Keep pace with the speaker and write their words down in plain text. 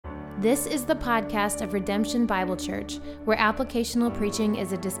This is the podcast of Redemption Bible Church, where applicational preaching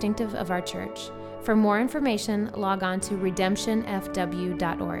is a distinctive of our church. For more information, log on to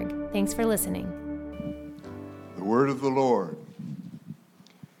redemptionfw.org. Thanks for listening. The word of the Lord.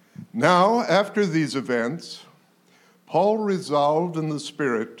 Now, after these events, Paul resolved in the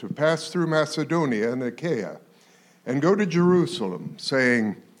Spirit to pass through Macedonia and Achaia and go to Jerusalem,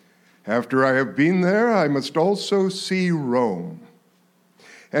 saying, "After I have been there, I must also see Rome."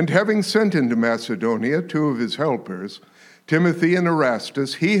 And having sent into Macedonia two of his helpers, Timothy and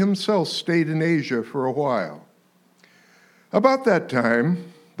Erastus, he himself stayed in Asia for a while. About that time,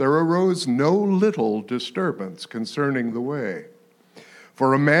 there arose no little disturbance concerning the way.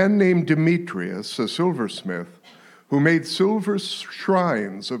 For a man named Demetrius, a silversmith, who made silver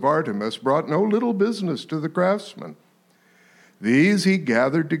shrines of Artemis, brought no little business to the craftsmen. These he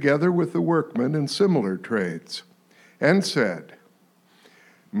gathered together with the workmen in similar trades, and said,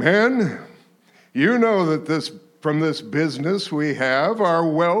 "Men, you know that from this business we have our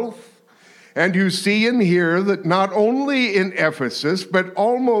wealth, and you see and hear that not only in Ephesus, but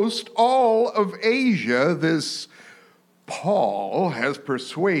almost all of Asia, this Paul has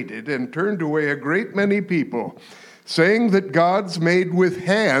persuaded and turned away a great many people, saying that gods made with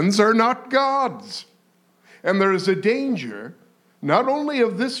hands are not gods. And there is a danger, not only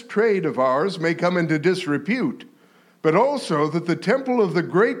of this trade of ours may come into disrepute, but also that the temple of the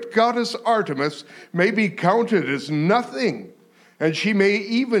great goddess Artemis may be counted as nothing, and she may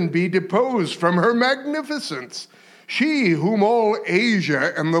even be deposed from her magnificence, she whom all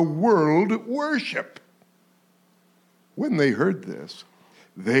Asia and the world worship." When they heard this,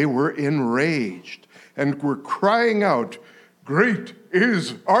 they were enraged and were crying out, "Great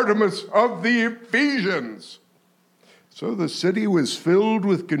is Artemis of the Ephesians!" So the city was filled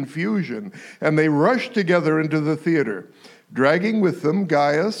with confusion, and they rushed together into the theater, dragging with them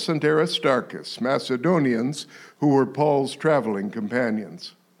Gaius and Aristarchus, Macedonians who were Paul's traveling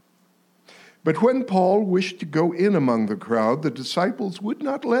companions. But when Paul wished to go in among the crowd, the disciples would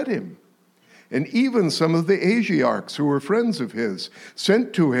not let him. And even some of the Asiarchs, who were friends of his,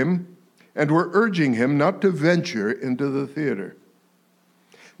 sent to him and were urging him not to venture into the theater.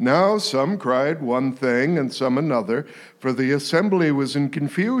 Now some cried one thing and some another, for the assembly was in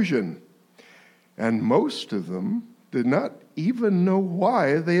confusion, and most of them did not even know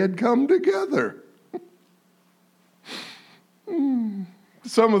why they had come together.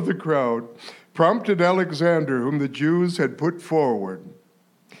 Some of the crowd prompted Alexander, whom the Jews had put forward.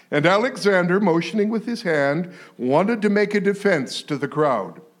 And Alexander, motioning with his hand, wanted to make a defense to the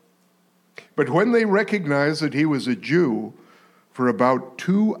crowd. But when they recognized that he was a Jew, for about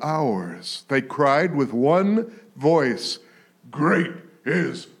 2 hours they cried with one voice, "Great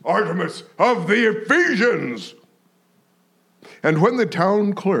is Artemis of the Ephesians!" And when the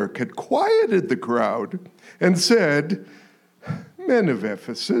town clerk had quieted the crowd and said, "Men of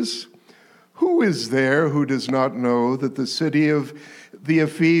Ephesus, who is there who does not know that the city of the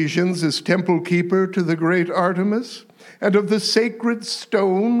Ephesians is temple keeper to the great Artemis, and of the sacred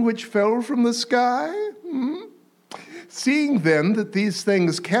stone which fell from the sky? Seeing then that these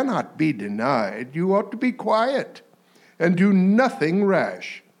things cannot be denied, you ought to be quiet and do nothing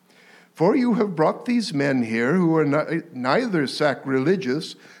rash. For you have brought these men here who are neither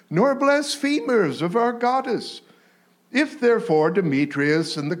sacrilegious nor blasphemers of our goddess. If therefore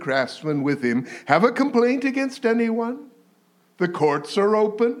Demetrius and the craftsmen with him have a complaint against anyone, the courts are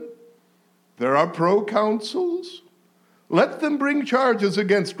open, there are proconsuls, let them bring charges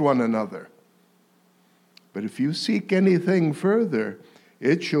against one another. But if you seek anything further,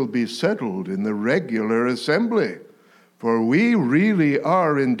 it shall be settled in the regular assembly, for we really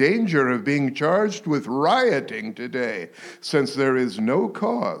are in danger of being charged with rioting today, since there is no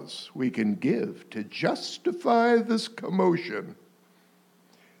cause we can give to justify this commotion."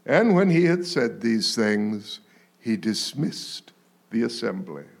 And when he had said these things, he dismissed the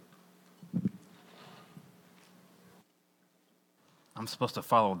assembly. I'm supposed to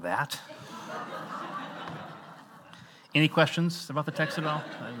follow that? Any questions about the text at all?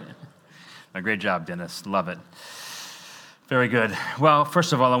 A great job, Dennis. Love it. Very good. Well,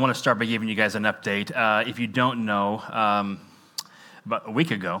 first of all, I want to start by giving you guys an update. If you don't know, about a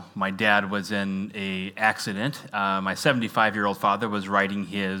week ago, my dad was in an accident. My 75-year-old father was riding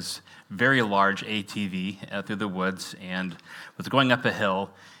his very large ATV through the woods and was going up a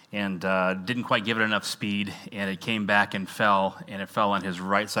hill and didn't quite give it enough speed, and it came back and it fell on his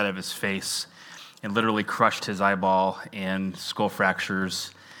right side of his face and literally crushed his eyeball and skull fractures,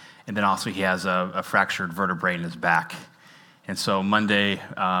 and then also he has a fractured vertebrae in his back. And so Monday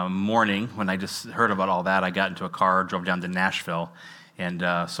morning, when I just heard about all that, I got into a car, drove down to Nashville,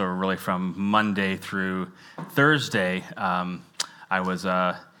 And so really from Monday through Thursday, I was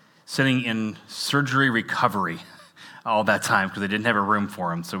sitting in surgery recovery all that time because they didn't have a room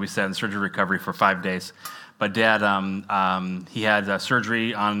for him. So we sat in surgery recovery for 5 days. But Dad, he had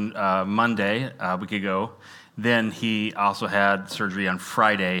surgery on Monday, a week ago. Then he also had surgery on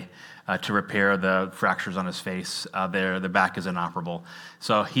Friday to repair the fractures on his face. The back is inoperable.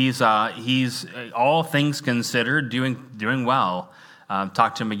 So he's all things considered, doing well.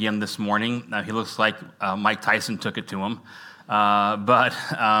 Talked to him again this morning. He looks like Mike Tyson took it to him, but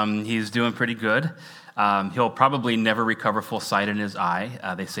he's doing pretty good. He'll probably never recover full sight in his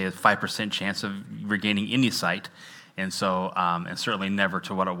eye. They say a 5% chance of regaining any sight, and so and certainly never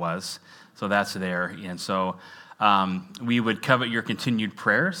to what it was. So that's there, and so we would covet your continued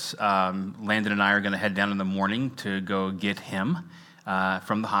prayers. Landon and I are going to head down in the morning to go get him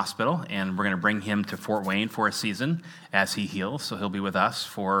from the hospital, and we're going to bring him to Fort Wayne for a season as he heals. So he'll be with us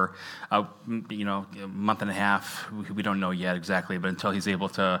for a month and a half. We don't know yet exactly, but until he's able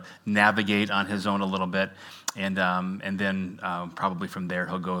to navigate on his own a little bit, and then probably from there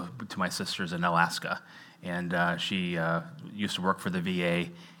he'll go to my sister's in Alaska, and she used to work for the VA.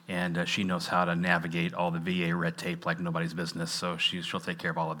 And she knows how to navigate all the VA red tape like nobody's business, so she'll take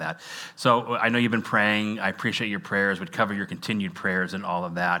care of all of that. So I know you've been praying. I appreciate your prayers. Would cover your continued prayers and all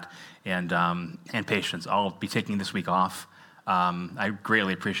of that, and patience. I'll be taking this week off. I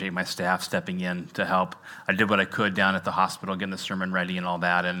greatly appreciate my staff stepping in to help. I did what I could down at the hospital, getting the sermon ready and all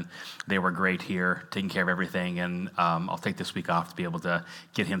that, and they were great here, taking care of everything. And I'll take this week off to be able to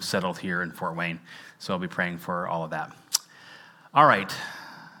get him settled here in Fort Wayne. So I'll be praying for all of that. All right.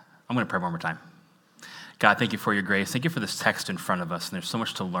 I'm going to pray one more time. God, thank you for your grace. Thank you for this text in front of us. And there's so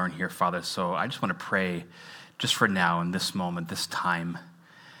much to learn here, Father. So I just want to pray just for now, in this moment, this time,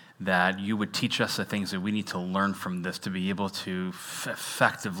 that you would teach us the things that we need to learn from this to be able to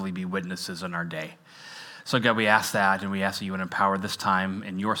effectively be witnesses in our day. So God, we ask that, and we ask that you would empower this time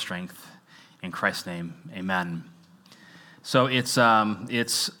in your strength. In Christ's name, amen. So it's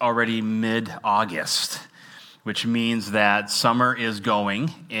already mid-August, which means that summer is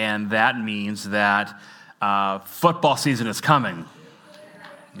going, and that means that football season is coming.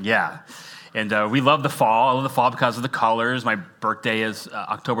 Yeah. And we love the fall. I love the fall because of the colors. My birthday is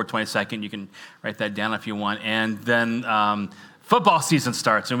October 22nd. You can write that down if you want. And then football season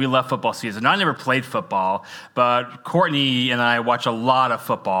starts, and we love football season. Now, I never played football, but Courtney and I watch a lot of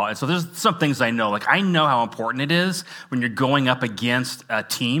football. And so there's some things I know. Like, I know how important it is when you're going up against a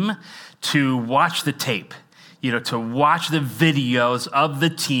team to watch the tape. To watch the videos of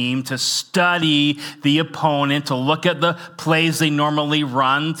the team, to study the opponent, to look at the plays they normally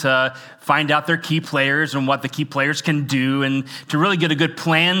run, to find out their key players and what the key players can do, and to really get a good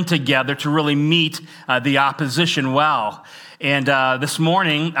plan together to really meet the opposition well. And this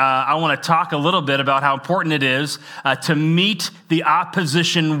morning, I want to talk a little bit about how important it is to meet the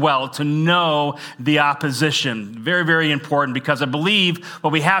opposition well, to know the opposition. Very, very important, because I believe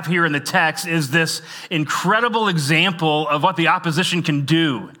what we have here in the text is this incredible example of what the opposition can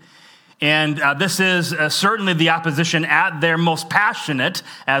do. And this is certainly the opposition at their most passionate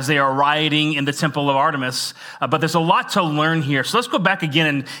as they are rioting in the temple of Artemis. But there's a lot to learn here. So let's go back again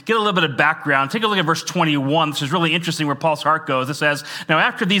and get a little bit of background. Take a look at verse 21. This is really interesting where Paul's heart goes. It says, "Now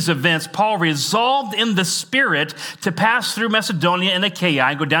after these events, Paul resolved in the Spirit to pass through Macedonia and Achaia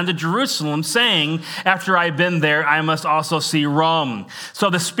and go down to Jerusalem, saying, after I've been there, I must also see Rome." So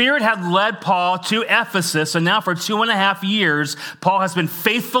the Spirit had led Paul to Ephesus, and now for 2.5 years, Paul has been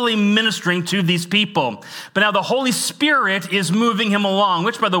faithfully ministering to these people. But now the Holy Spirit is moving him along,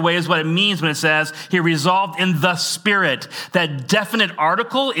 which, by the way, is what it means when it says he resolved in the Spirit. That definite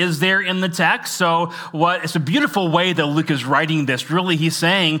article is there in the text. So it's a beautiful way that Luke is writing this. Really, he's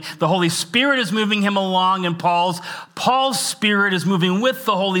saying the Holy Spirit is moving him along, and Paul's spirit is moving with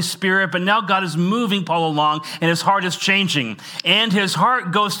the Holy Spirit, but now God is moving Paul along, and his heart is changing. And his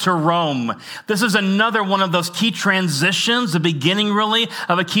heart goes to Rome. This is another one of those key transitions, the beginning, really,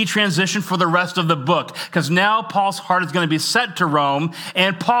 of a key transition for the rest of the book, because now Paul's heart is going to be set to Rome,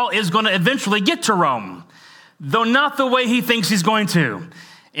 and Paul is going to eventually get to Rome, though not the way he thinks he's going to.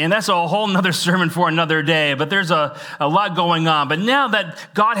 And that's a whole nother sermon for another day, but there's a lot going on. But now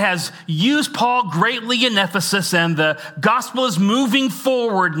that God has used Paul greatly in Ephesus and the gospel is moving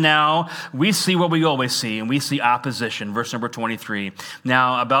forward now, we see what we always see, and we see opposition. Verse number 23.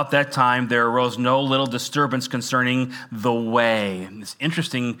 "Now about that time there arose no little disturbance concerning the way." This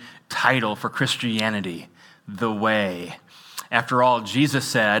interesting title for Christianity, the way. After all, Jesus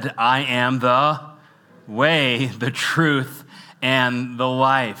said, "I am the way, the truth, and the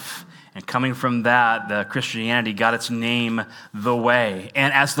life." And coming from that, the Christianity got its name, The Way.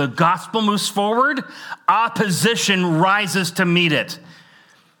 And as the gospel moves forward, opposition rises to meet it,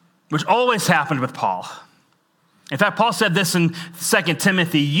 which always happened with Paul. In fact, Paul said this in 2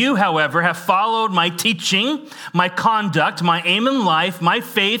 Timothy, "You, however, have followed my teaching, my conduct, my aim in life, my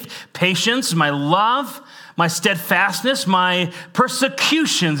faith, patience, my love, my steadfastness, my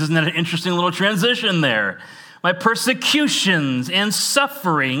persecutions." Isn't that an interesting little transition there? My persecutions and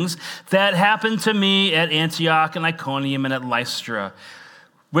sufferings that happened to me at Antioch and Iconium and at Lystra,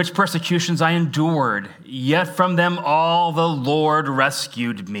 which persecutions I endured, yet from them all the Lord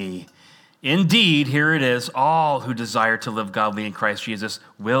rescued me. Indeed, here it is, all who desire to live godly in Christ Jesus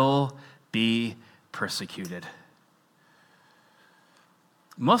will be persecuted.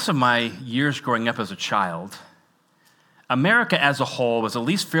 Most of my years growing up as a child, America as a whole was at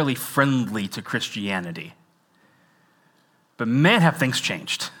least fairly friendly to Christianity. But man, have things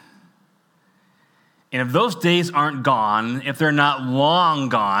changed. And if those days aren't gone, if they're not long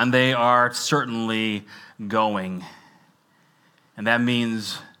gone, they are certainly going. And that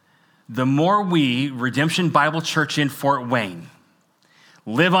means the more we, Redemption Bible Church in Fort Wayne,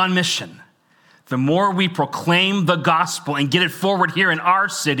 live on mission, the more we proclaim the gospel and get it forward here in our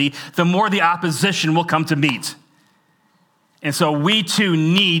city, the more the opposition will come to meet. And so we too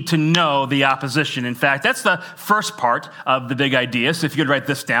need to know the opposition. In fact, that's the first part of the big idea. So if you could write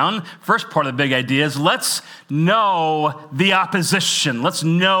this down, first part of the big idea is let's know the opposition. Let's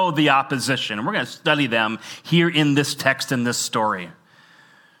know the opposition. And we're going to study them here in this text, in this story.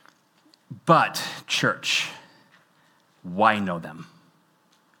 But, church, why know them?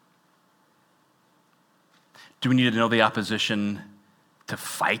 Do we need to know the opposition to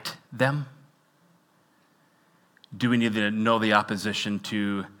fight them? Do we need to know the opposition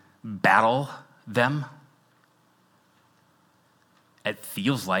to battle them? It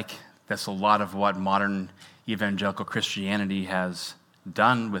feels like that's a lot of what modern evangelical Christianity has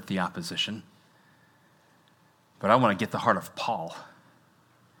done with the opposition. But I want to get the heart of Paul.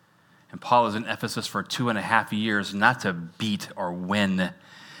 And Paul is in Ephesus for 2.5 years, not to beat or win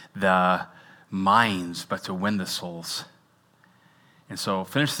the minds, but to win the souls. And so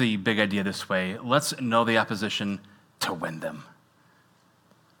finish the big idea this way. Let's know the opposition to win them.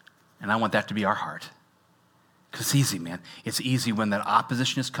 And I want that to be our heart. Because it's easy, man. It's easy when that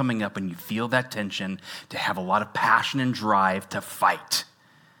opposition is coming up and you feel that tension to have a lot of passion and drive to fight.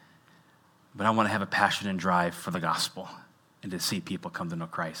 But I want to have a passion and drive for the gospel and to see people come to know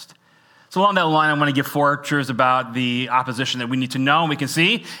Christ. So along that line, I want to give 4 truths about the opposition that we need to know and we can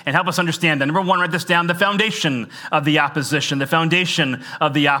see and help us understand that. Number 1, write this down, the foundation of the opposition, the foundation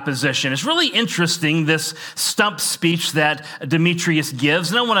of the opposition. It's really interesting, this stump speech that Demetrius gives,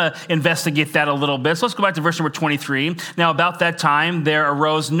 and I want to investigate that a little bit. So let's go back to verse number 23. Now, about that time, there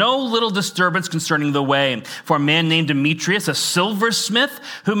arose no little disturbance concerning the way, for a man named Demetrius, a silversmith,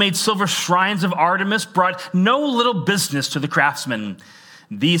 who made silver shrines of Artemis, brought no little business to the craftsmen.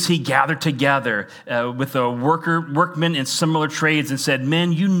 These he gathered together with the workmen in similar trades and said,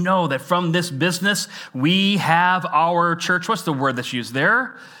 "Men, you know that from this business we have our church." What's the word that's used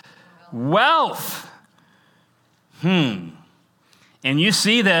there? Wealth. And you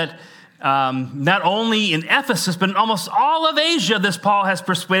see that not only in Ephesus, but in almost all of Asia, this Paul has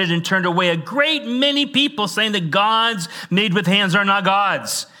persuaded and turned away a great many people, saying that gods made with hands are not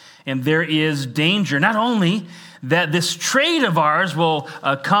gods. And there is danger, not only that this trade of ours will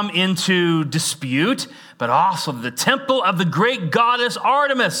come into dispute, but also the temple of the great goddess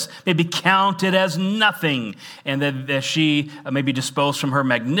Artemis may be counted as nothing, and that she may be disposed from her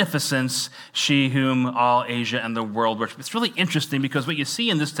magnificence, she whom all Asia and the world worship. It's really interesting because what you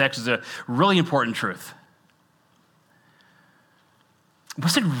see in this text is a really important truth.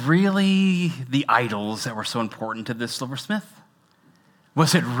 Was it really the idols that were so important to this silversmith?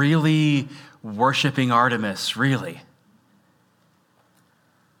 Was it really worshiping Artemis, really?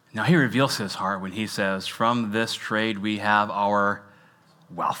 Now he reveals his heart when he says, "From this trade we have our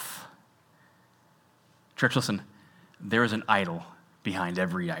wealth." Church, listen, there is an idol behind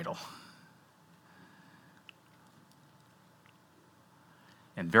every idol.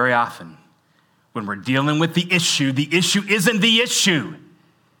 And very often, when we're dealing with the issue isn't the issue.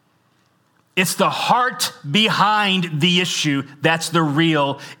 It's the heart behind the issue that's the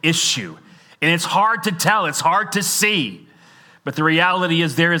real issue. And it's hard to tell, it's hard to see. But the reality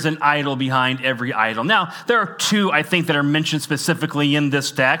is there is an idol behind every idol. Now, there are 2, I think, that are mentioned specifically in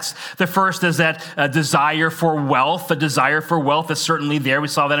this text. The first is that desire for wealth. The desire for wealth is certainly there. We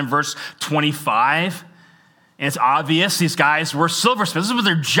saw that in verse 25. And it's obvious these guys were silversmiths. This was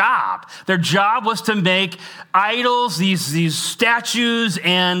their job. Their job was to make idols, these statues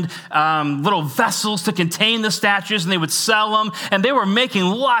and little vessels to contain the statues, and they would sell them. And they were making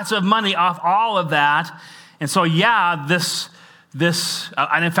lots of money off all of that. And so, yeah,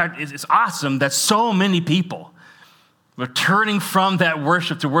 and in fact, it's awesome that so many people were turning from that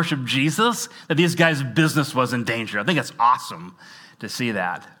worship to worship Jesus, that these guys' business was in danger. I think it's awesome to see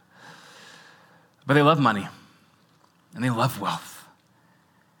that. But they love money. And they love wealth.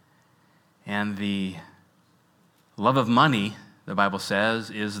 And the love of money, the Bible says,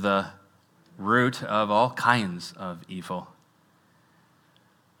 is the root of all kinds of evil.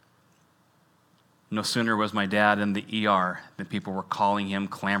 No sooner was my dad in the ER than people were calling him,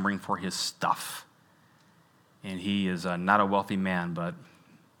 clamoring for his stuff. And he is not a wealthy man, but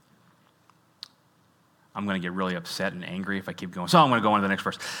I'm going to get really upset and angry if I keep going. So I'm going to go on to the next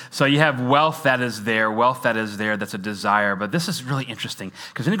verse. So you have wealth that is there, that's a desire. But this is really interesting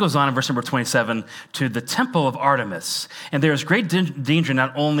because then it goes on in verse number 27 to the temple of Artemis. And there is great danger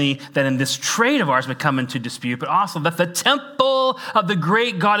not only that in this trade of ours may come into dispute, but also that the temple of the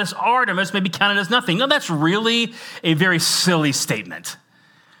great goddess Artemis may be counted as nothing. Now that's really a very silly statement.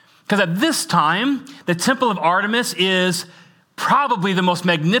 Because at this time, the temple of Artemis is probably the most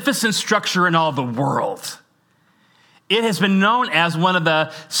magnificent structure in all the world. It has been known as one of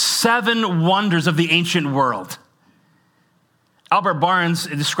the 7 wonders of the ancient world. Albert Barnes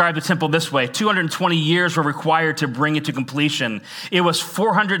described the temple this way: 220 years were required to bring it to completion. It was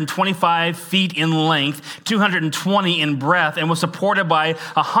 425 feet in length, 220 in breadth, and was supported by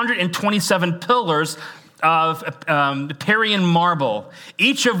 127 pillars of Parian marble,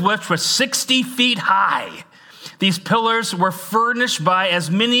 each of which was 60 feet high. These pillars were furnished by as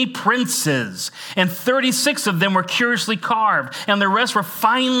many princes, and 36 of them were curiously carved, and the rest were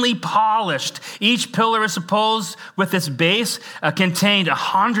finely polished. Each pillar is supposed, with its base, contained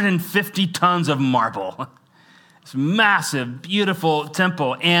 150 tons of marble. It's a massive, beautiful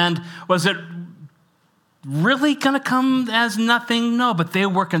temple. And was it really going to come as nothing? No, but they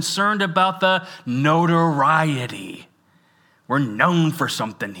were concerned about the notoriety. We're known for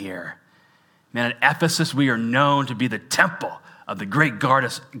something here. Man, at Ephesus, we are known to be the temple of the great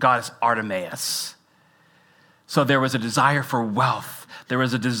goddess Artemis. So there was a desire for wealth. There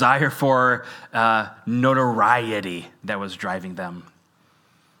was a desire for notoriety that was driving them.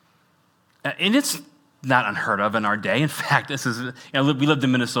 And it's not unheard of in our day. In fact, we lived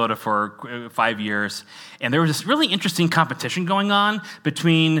in Minnesota for 5 years, and there was this really interesting competition going on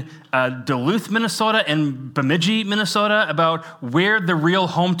between Duluth, Minnesota, and Bemidji, Minnesota, about where the real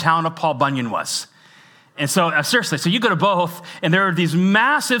hometown of Paul Bunyan was. And so, seriously, so you go to both, and there are these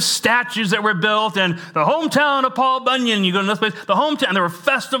massive statues that were built, and the hometown of Paul Bunyan. You go to this place, the hometown, and there were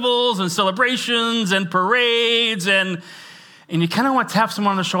festivals and celebrations and parades, and you kind of want to tap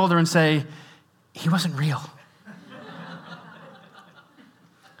someone on the shoulder and say, he wasn't real.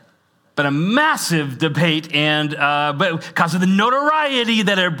 But a massive debate, but because of the notoriety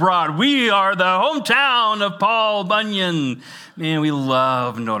that it brought. We are the hometown of Paul Bunyan. Man, we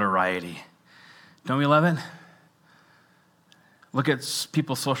love notoriety. Don't we love it? Look at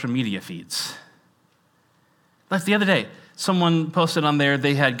people's social media feeds. Like the other day, someone posted on there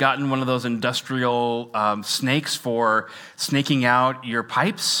they had gotten one of those industrial snakes for snaking out your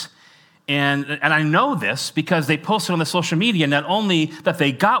pipes. And I know this because they posted on the social media not only that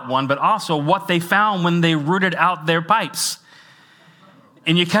they got one, but also what they found when they rooted out their pipes.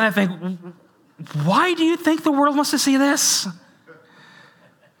 And you kind of think, why do you think the world wants to see this?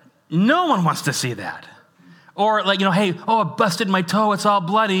 No one wants to see that. Or hey, I busted my toe, it's all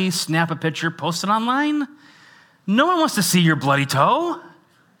bloody. Snap a picture, post it online. No one wants to see your bloody toe.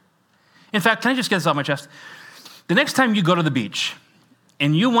 In fact, can I just get this off my chest? The next time you go to the beach,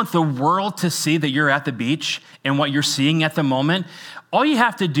 and you want the world to see that you're at the beach and what you're seeing at the moment, all you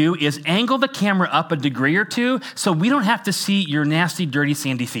have to do is angle the camera up a degree or two so we don't have to see your nasty, dirty,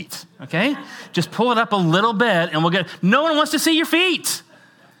 sandy feet, okay? Just pull it up a little bit and no one wants to see your feet.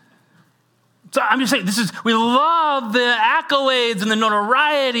 So I'm just saying, we love the accolades and the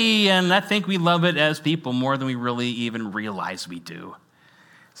notoriety, and I think we love it as people more than we really even realize we do.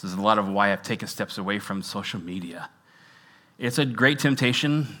 This is a lot of why I've taken steps away from social media. It's a great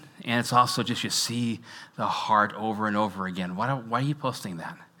temptation, and it's also just you see the heart over and over again. Why are you posting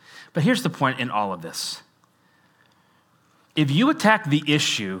that? But here's the point in all of this. If you attack the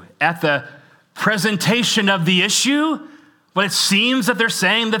issue at the presentation of the issue, what it seems that they're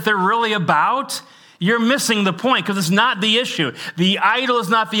saying that they're really about, you're missing the point because it's not the issue. The idol is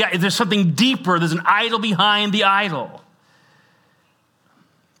not the idol. There's something deeper. There's an idol behind the idol.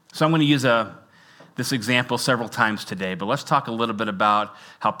 So I'm going to use this example several times today, but let's talk a little bit about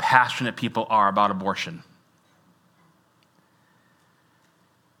how passionate people are about abortion.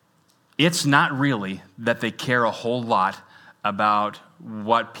 It's not really that they care a whole lot about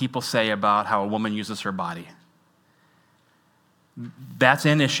what people say about how a woman uses her body. That's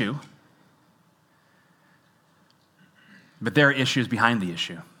an issue, but there are issues behind the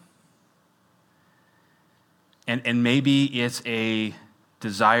issue. And maybe it's a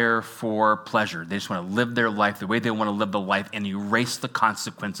desire for pleasure. They just want to live their life the way they want to live the life and erase the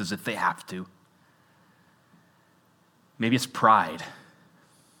consequences if they have to. Maybe it's pride.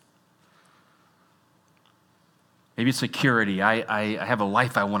 Maybe it's security. I have a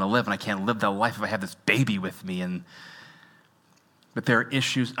life I want to live, and I can't live that life if I have this baby with me. But there are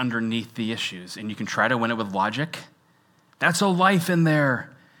issues underneath the issues, and you can try to win it with logic. That's a life in there.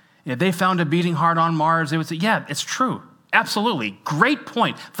 If they found a beating heart on Mars, they would say, yeah, it's true. Absolutely. Great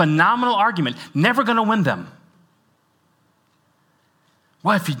point. Phenomenal argument. Never going to win them.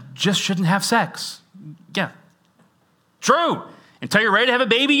 Well, if you just shouldn't have sex. Yeah. True. Until you're ready to have a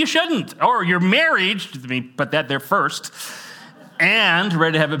baby, you shouldn't. Or you're married, let me put that there first, and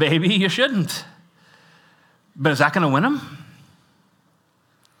ready to have a baby, you shouldn't. But is that going to win them?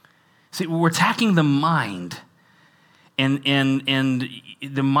 See, we're attacking the mind. And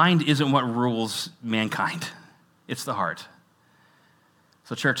the mind isn't what rules mankind. It's the heart.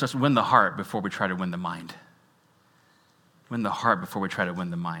 So church, let's win the heart before we try to win the mind. Win the heart before we try to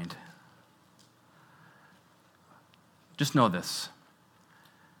win the mind. Just know this.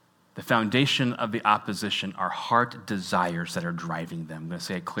 The foundation of the opposition are heart desires that are driving them. I'm going to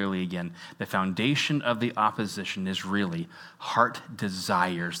say it clearly again. The foundation of the opposition is really heart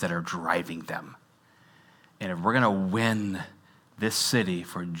desires that are driving them. And if we're going to win this city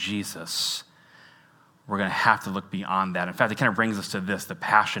for Jesus, we're going to have to look beyond that. In fact, it kind of brings us to this, the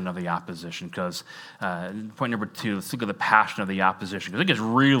passion of the opposition, because point number 2, let's look at the passion of the opposition, because it gets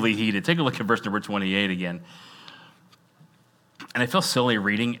really heated. Take a look at verse number 28 again. And I feel silly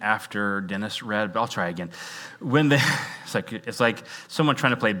reading after Dennis read, but I'll try again. It's like someone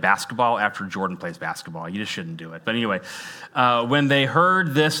trying to play basketball after Jordan plays basketball. You just shouldn't do it. But anyway, when they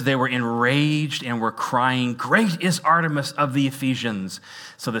heard this, they were enraged and were crying, "Great is Artemis of the Ephesians."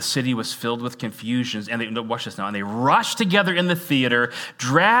 So the city was filled with confusions. And watch this now. And they rushed together in the theater,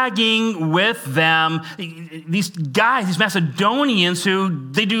 dragging with them these guys, these Macedonians who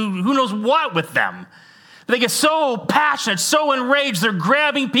they do who knows what with them. They get so passionate, so enraged, they're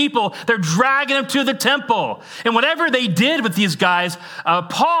grabbing people, they're dragging them to the temple. And whatever they did with these guys,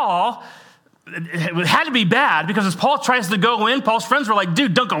 Paul, it had to be bad, because as Paul tries to go in, Paul's friends were like,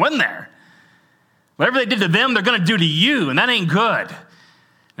 dude, don't go in there. Whatever they did to them, they're going to do to you, and that ain't good.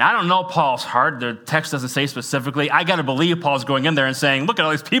 Now, I don't know Paul's heart. The text doesn't say specifically. I got to believe Paul's going in there and saying, look at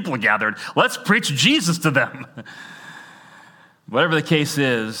all these people gathered. Let's preach Jesus to them. Whatever the case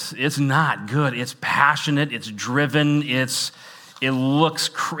is, it's not good. It's passionate, it's driven, it looks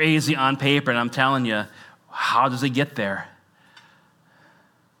crazy on paper, and I'm telling you, how does it get there?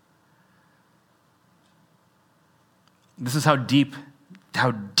 This is how deep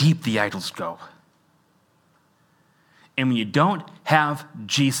the idols go. And when you don't have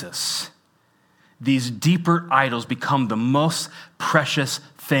Jesus, these deeper idols become the most precious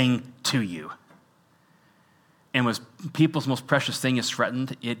thing to you. And when people's most precious thing is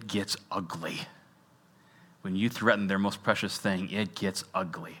threatened, it gets ugly. When you threaten their most precious thing, it gets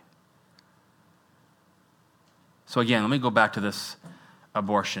ugly. So again, let me go back to this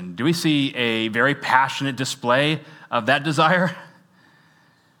abortion. Do we see a very passionate display of that desire?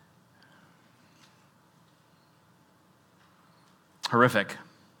 Horrific.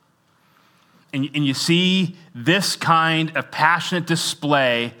 And you see this kind of passionate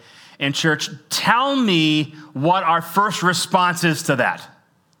display. And church, tell me what our first response is to that.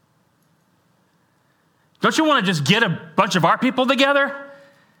 Don't you want to just get a bunch of our people together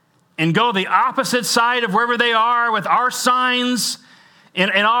and go the opposite side of wherever they are with our signs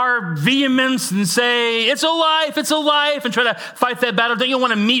and our vehemence and say, it's a life, and try to fight that battle? Don't you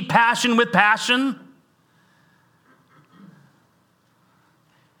want to meet passion with passion?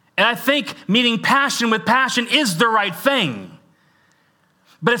 And I think meeting passion with passion is the right thing.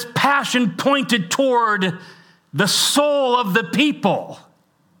 But it's passion pointed toward the soul of the people.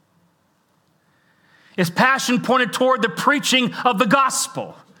 It's passion pointed toward the preaching of the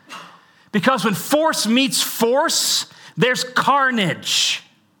gospel. Because when force meets force, there's carnage.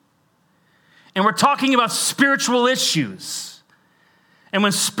 And we're talking about spiritual issues. And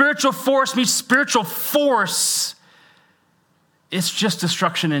when spiritual force meets spiritual force, it's just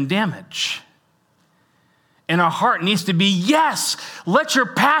destruction and damage. And our heart needs to be, yes, let your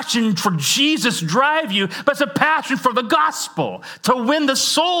passion for Jesus drive you, but it's a passion for the gospel, to win the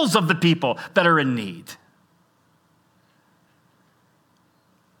souls of the people that are in need.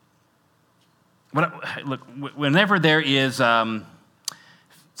 Look, whenever there is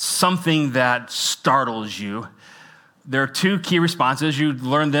something that startles you, there are two key responses. You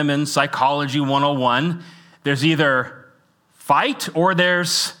learn them in Psychology 101. There's either fight or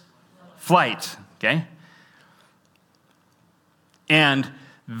there's flight, okay? And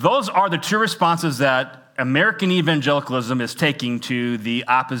those are the two responses that American evangelicalism is taking to the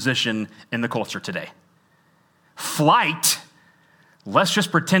opposition in the culture today. Flight, let's just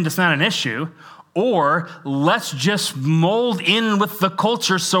pretend it's not an issue, or let's just mold in with the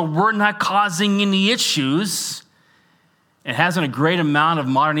culture so we're not causing any issues. And hasn't a great amount of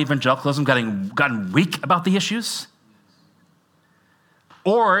modern evangelicalism gotten weak about the issues?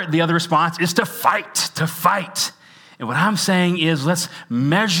 Or the other response is to fight. And what I'm saying is, let's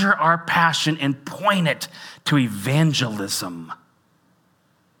measure our passion and point it to evangelism.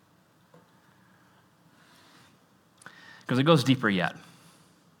 Because it goes deeper yet.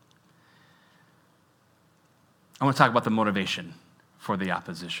 I want to talk about the motivation for the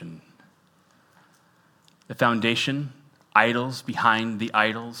opposition. The foundation, idols behind the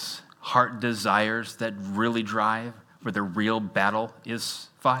idols, heart desires that really drive, where the real battle is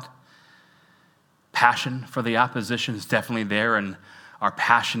fought. Passion for the opposition is definitely there, and our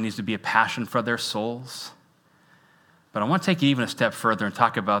passion needs to be a passion for their souls. But I want to take it even a step further and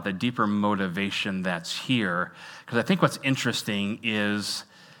talk about the deeper motivation that's here, because I think what's interesting is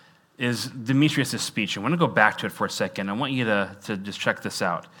Demetrius' speech. I want to go back to it for a second. I want you to just check this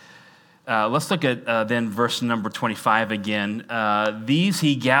out. Let's look at then verse number 25 again. These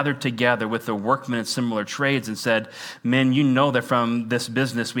he gathered together with the workmen in similar trades and said, "Men, you know that from this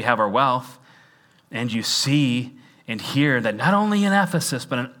business we have our wealth. And you see and hear that not only in Ephesus,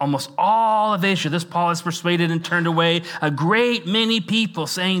 but in almost all of Asia, this Paul has persuaded and turned away a great many people,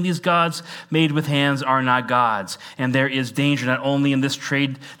 saying these gods made with hands are not gods. And there is danger not only in this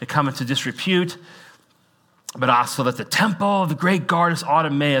trade to come into disrepute, but also that the temple of the great goddess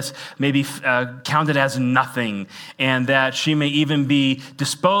Artemis may be counted as nothing, and that she may even be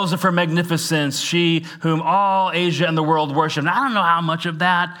disposed of her magnificence, she whom all Asia and the world worship." Now, I don't know how much of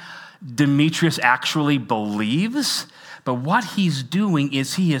that Demetrius actually believes, but what he's doing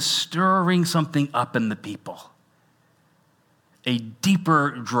is he is stirring something up in the people. A deeper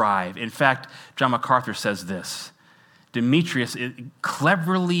drive. In fact, John MacArthur says this: Demetrius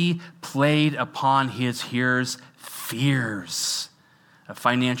cleverly played upon his hearers' fears of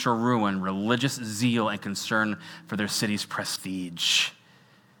financial ruin, religious zeal, and concern for their city's prestige.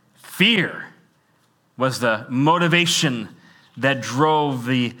 Fear was the motivation that drove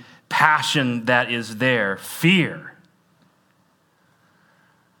the passion that is there. Fear.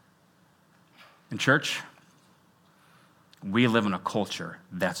 In church, we live in a culture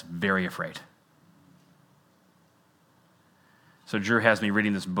that's very afraid. So Drew has me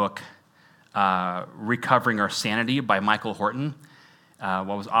reading this book, Recovering Our Sanity by Michael Horton.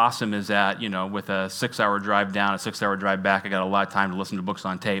 What was awesome is that, with a 6-hour drive down, a 6-hour drive back, I got a lot of time to listen to books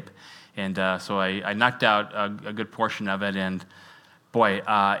on tape. And so I knocked out a good portion of it, and boy,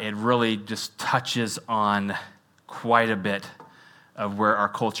 it really just touches on quite a bit of where our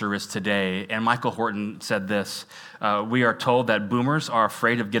culture is today. And Michael Horton said this: we are told that boomers are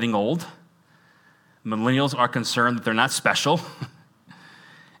afraid of getting old, millennials are concerned that they're not special,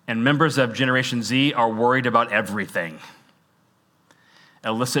 and members of Generation Z are worried about everything.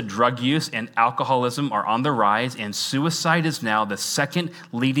 Illicit drug use and alcoholism are on the rise, and suicide is now the second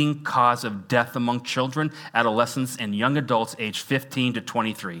leading cause of death among children, adolescents, and young adults aged 15 to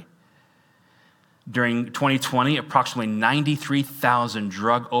 23. During 2020, approximately 93,000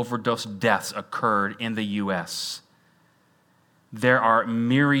 drug overdose deaths occurred in the U.S. There are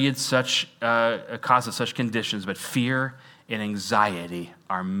myriad such causes of such conditions, but fear and anxiety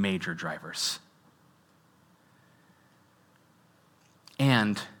are major drivers.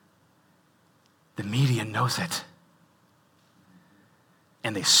 And the media knows it.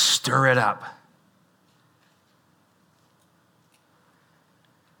 And they stir it up.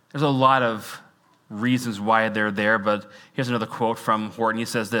 There's a lot of reasons why they're there, but here's another quote from Horton. He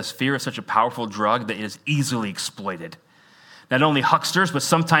says this: "Fear is such a powerful drug that it is easily exploited. Not only hucksters, but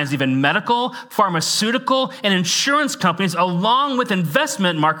sometimes even medical, pharmaceutical, and insurance companies, along with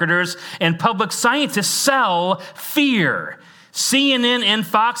investment marketers and public scientists, sell fear. CNN and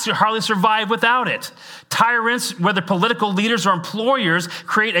Fox hardly survive without it. Tyrants, whether political leaders or employers,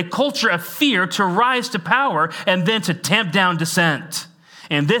 create a culture of fear to rise to power and then to tamp down dissent.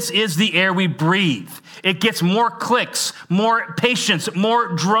 And this is the air we breathe. It gets more clicks, more patience,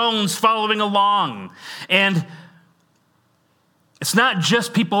 more drones following along. And it's not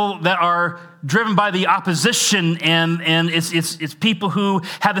just people that are driven by the opposition, and it's people who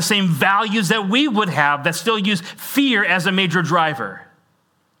have the same values that we would have that still use fear as a major driver.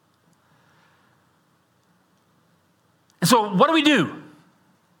 And so what do?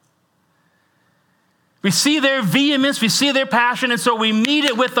 We see their vehemence, we see their passion, and so we meet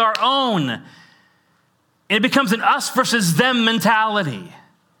it with our own. And it becomes an us versus them mentality.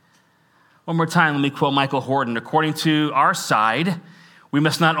 One more time, let me quote Michael Horton. According to our side, we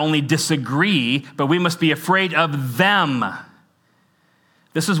must not only disagree, but we must be afraid of them.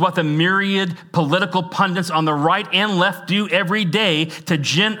 This is what the myriad political pundits on the right and left do every day to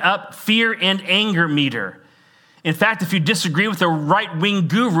gin up fear and anger meter. In fact, if you disagree with a right-wing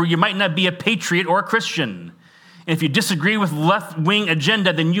guru, you might not be a patriot or a Christian. And if you disagree with left-wing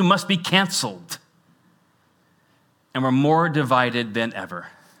agenda, then you must be canceled. And we're more divided than ever.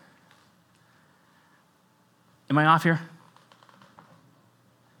 Am I off here?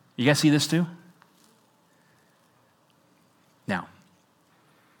 You guys see this too? Now,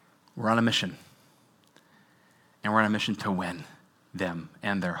 we're on a mission. And we're on a mission to win them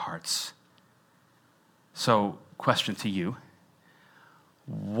and their hearts. So, question to you.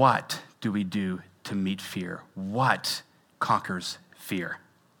 What do we do to meet fear? What conquers fear?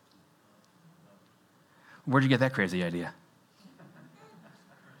 Where'd you get that crazy idea?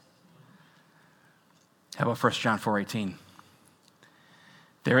 How about 1 John 4:18?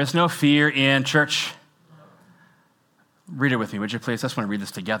 There is no fear in church. Read it with me, would you please? I just want to read this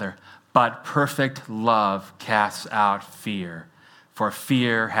together. But perfect love casts out fear, for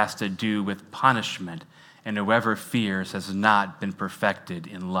fear has to do with punishment, and whoever fears has not been perfected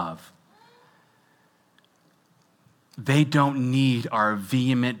in love. They don't need our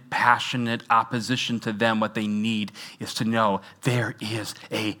vehement, passionate opposition to them. What they need is to know there is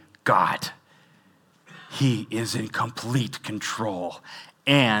a God. He is in complete control,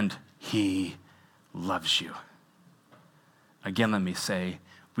 and he loves you. Again, let me say,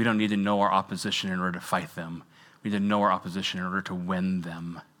 we don't need to know our opposition in order to fight them. We need to know our opposition in order to win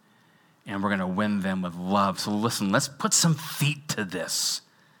them. And we're going to win them with love. So listen, let's put some feet to this.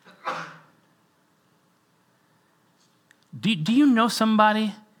 Do you know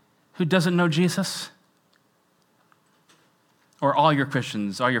somebody who doesn't know Jesus? Or all your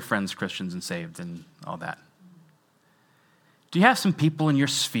Christians, all your friends Christians and saved and all that? Do you have some people in your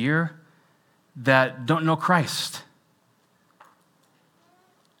sphere that don't know Christ?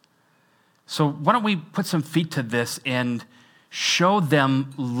 So why don't we put some feet to this and show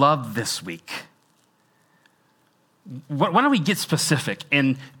them love this week? Why don't we get specific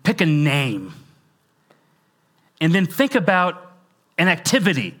and pick a name? And then think about an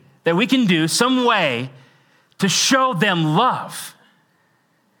activity that we can do, some way to show them love.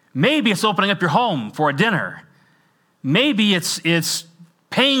 Maybe it's opening up your home for a dinner. Maybe it's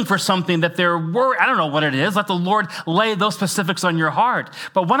paying for something that they're worried. I don't know what it is. Let the Lord lay those specifics on your heart.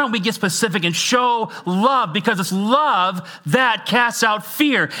 But why don't we get specific and show love? Because it's love that casts out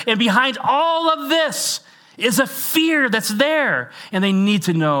fear. And behind all of this is a fear that's there. And they need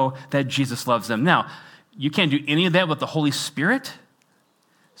to know that Jesus loves them. Now, you can't do any of that with the Holy Spirit.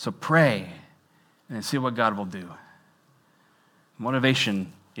 So pray and see what God will do.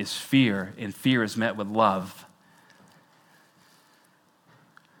 Motivation is fear, and fear is met with love.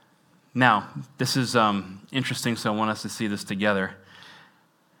 Now, this is interesting, so I want us to see this together.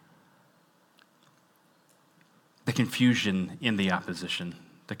 The confusion in the opposition.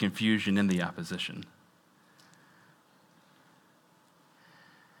 The confusion in the opposition.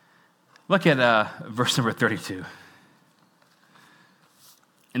 Look at verse number 32.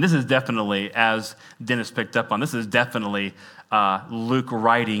 And this is definitely, as Dennis picked up on, this is definitely Luke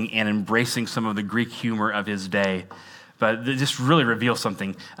writing and embracing some of the Greek humor of his day. But it just really reveals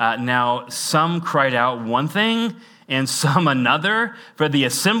something. Now, some cried out one thing and some another, for the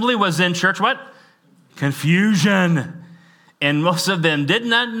assembly was in church, what? Confusion. And most of them did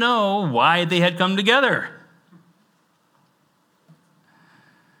not know why they had come together.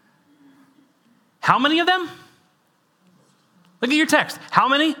 How many of them? Look at your text. How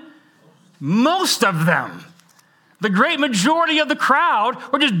many? Most of them. The great majority of the crowd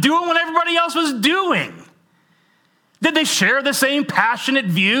were just doing what everybody else was doing. Did they share the same passionate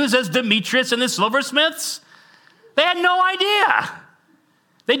views as Demetrius and the silversmiths? They had no idea.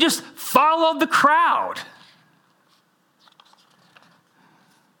 They just followed the crowd.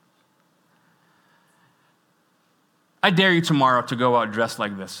 I dare you tomorrow to go out dressed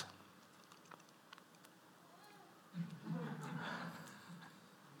like this.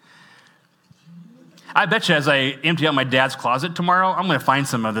 I bet you as I empty out my dad's closet tomorrow, I'm going to find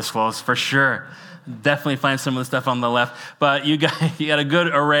some of this clothes for sure. Definitely find some of the stuff on the left. But you got a good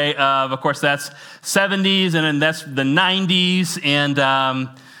array of course, that's 70s, and then that's the 90s. And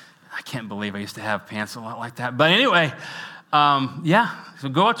I can't believe I used to have pants a lot like that. But anyway, so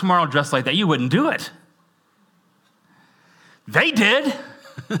go out tomorrow dressed like that. You wouldn't do it. They did.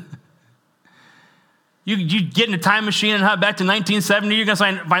 You get in a time machine and head back to 1970, you're going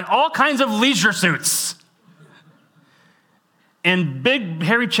to find all kinds of leisure suits and big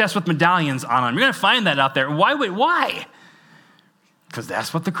hairy chests with medallions on them. You're going to find that out there. Why? Because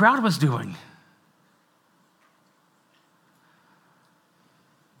that's what the crowd was doing.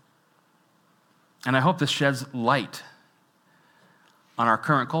 And I hope this sheds light on our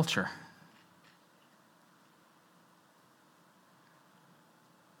current culture.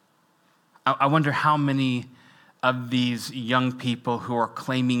 I wonder how many of these young people who are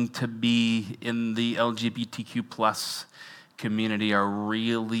claiming to be in the LGBTQ plus community are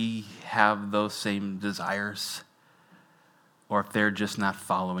really have those same desires, or if they're just not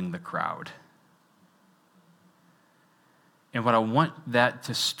following the crowd. And what I want that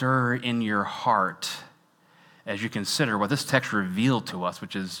to stir in your heart as you consider what this text revealed to us,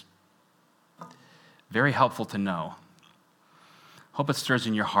 which is very helpful to know. Hope it stirs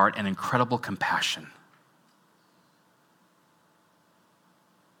in your heart an incredible compassion.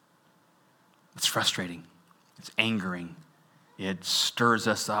 It's frustrating. It's angering. It stirs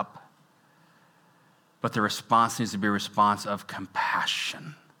us up. But the response needs to be a response of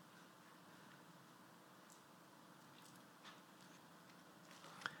compassion.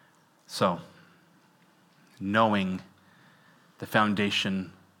 So, knowing the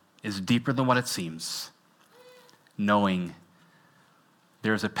foundation is deeper than what it seems, knowing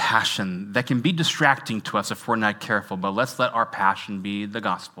there's a passion that can be distracting to us if we're not careful, but let's let our passion be the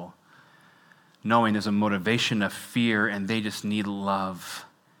gospel. Knowing there's a motivation of fear and they just need love.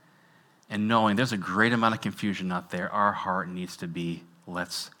 And knowing there's a great amount of confusion out there, our heart needs to be,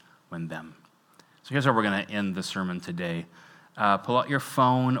 let's win them. So here's how we're going to end the sermon today. Pull out your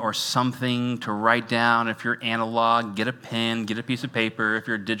phone or something to write down. If you're analog, get a pen, get a piece of paper. If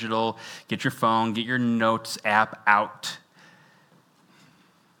you're digital, get your phone, get your notes app out.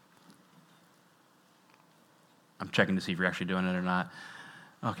 I'm checking to see if you're actually doing it or not.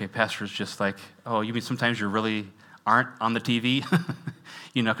 Okay, pastor's just like, oh, you mean sometimes you really aren't on the TV?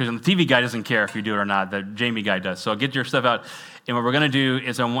 Because the TV guy doesn't care if you do it or not. The Jamie guy does. So get your stuff out. And what we're going to do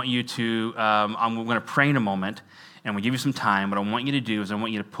is I want you to, I'm going to pray in a moment, and we'll give you some time. What I want you to do is I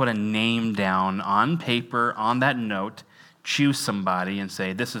want you to put a name down on paper, on that note, choose somebody and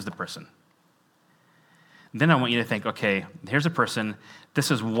say, this is the person. Then I want you to think, okay, here's a person.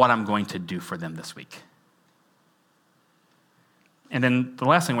 This is what I'm going to do for them this week. And then the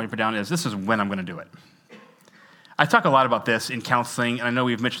last thing I want you to put down is this is when I'm going to do it. I talk a lot about this in counseling, and I know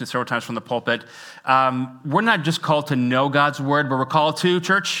we've mentioned it several times from the pulpit. We're not just called to know God's word, but we're called to,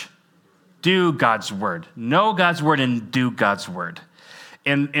 church, do God's word. Know God's word and do God's word.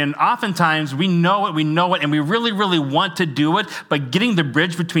 And oftentimes we know it, and we really, really want to do it, but getting the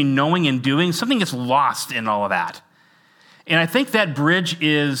bridge between knowing and doing, something gets lost in all of that. And I think that bridge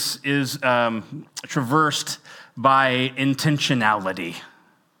is traversed by intentionality,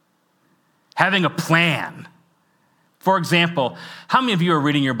 having a plan. For example, how many of you are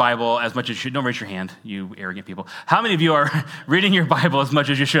reading your Bible as much as you should? Don't raise your hand, you arrogant people. How many of you are reading your Bible as much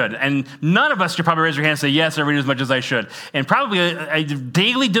as you should? And none of us should probably raise your hand and say, yes, I read as much as I should. And probably a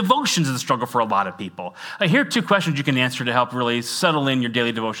daily devotions is a struggle for a lot of people. Here are two questions you can answer to help really settle in your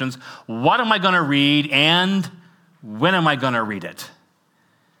daily devotions. What am I going to read, and when am I going to read it?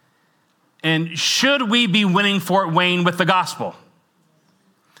 And should we be winning Fort Wayne with the gospel?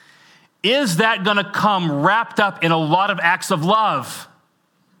 Is that going to come wrapped up in a lot of acts of love?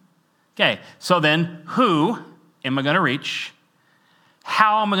 Okay, so then who am I going to reach?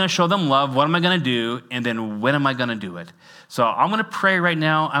 How am I going to show them love? What am I going to do? And then when am I going to do it? So I'm going to pray right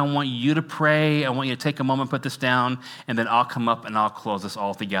now. I want you to pray. I want you to take a moment, put this down, and then I'll come up and I'll close this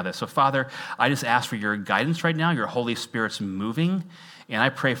all together. So Father, I just ask for your guidance right now. Your Holy Spirit's moving. And I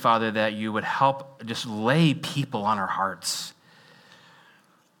pray, Father, that you would help just lay people on our hearts.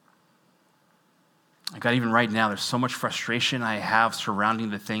 God, even right now, there's so much frustration I have surrounding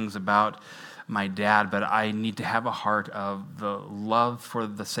the things about my dad, but I need to have a heart of the love for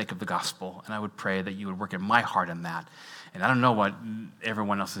the sake of the gospel. And I would pray that you would work in my heart in that. And I don't know what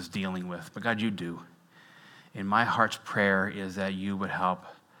everyone else is dealing with, but God, you do. And my heart's prayer is that you would help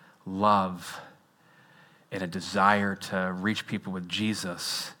love and a desire to reach people with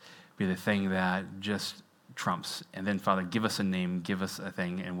Jesus be the thing that just trumps. And then, Father, give us a name, give us a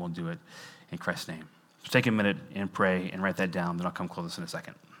thing, and we'll do it in Christ's name. So take a minute and pray and write that down, then I'll come close this in a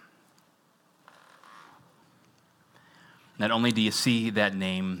second. Not only do you see that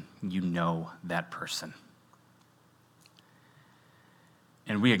name, you know that person.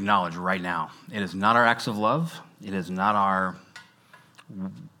 And we acknowledge right now, it is not our acts of love, it is not our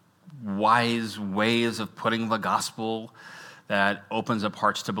wise ways of putting the gospel that opens up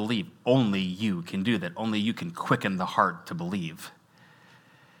hearts to believe. Only you can do that. Only you can quicken the heart to believe.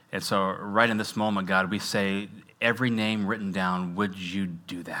 And so right in this moment, God, we say, every name written down, would you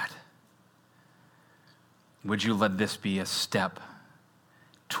do that? Would you let this be a step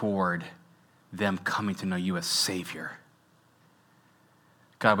toward them coming to know you as Savior?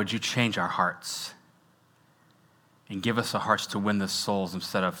 God, would you change our hearts and give us the hearts to win the souls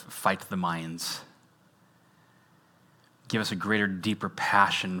instead of fight the minds? Give us a greater, deeper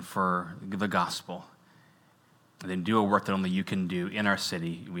passion for the gospel. And then do a work that only you can do in our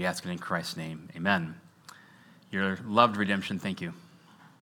city. We ask it in Christ's name. Amen. Your loved redemption, thank you.